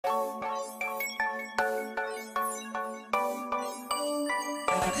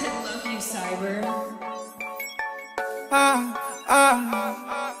I love you, Cyber.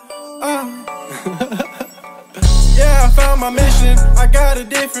 Yeah, I found my mission, I got a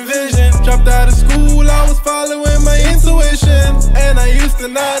different vision. Dropped out of school, I was following my intuition. And I used to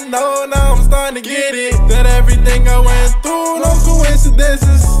not know, now I'm starting to get it. That everything I went through, no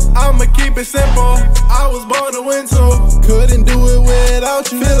coincidences. I'ma keep it simple, I was born to win too. Couldn't do it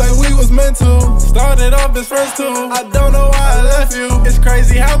without you, feel like we was meant to. Started off as friends too, I don't know why I left you. It's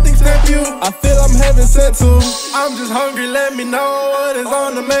crazy how things step you, I feel I'm heaven sent to. I'm just hungry, let me know what is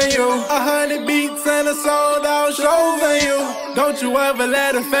on the menu. 100 beats and a sold out show venue. Don't you ever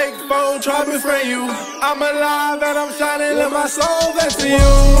let a fake phone try to befriend you. I'm alive and I'm shining, let my soul back to you.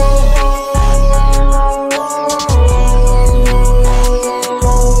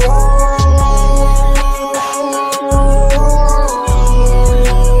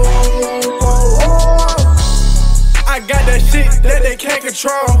 That they can't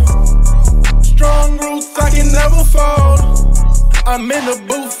control. Strong roots, I can never fold. I'm in the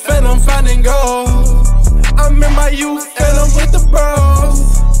booth and I'm finding gold. I'm in my youth and I'm with the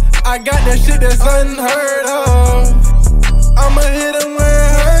bros. I got that shit that's unheard of. I'ma hit 'em where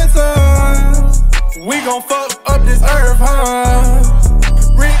it hurts, We gon' fuck up this earth,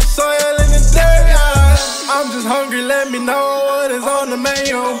 Rich soil in the dirt, I'm just hungry, let me know what is on the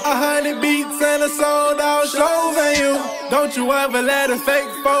menu. 100 beats and a sold out show venue. Don't you ever let a fake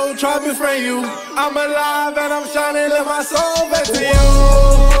phone try to befriend you. I'm alive and I'm shining, let my soul back to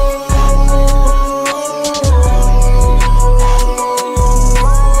you.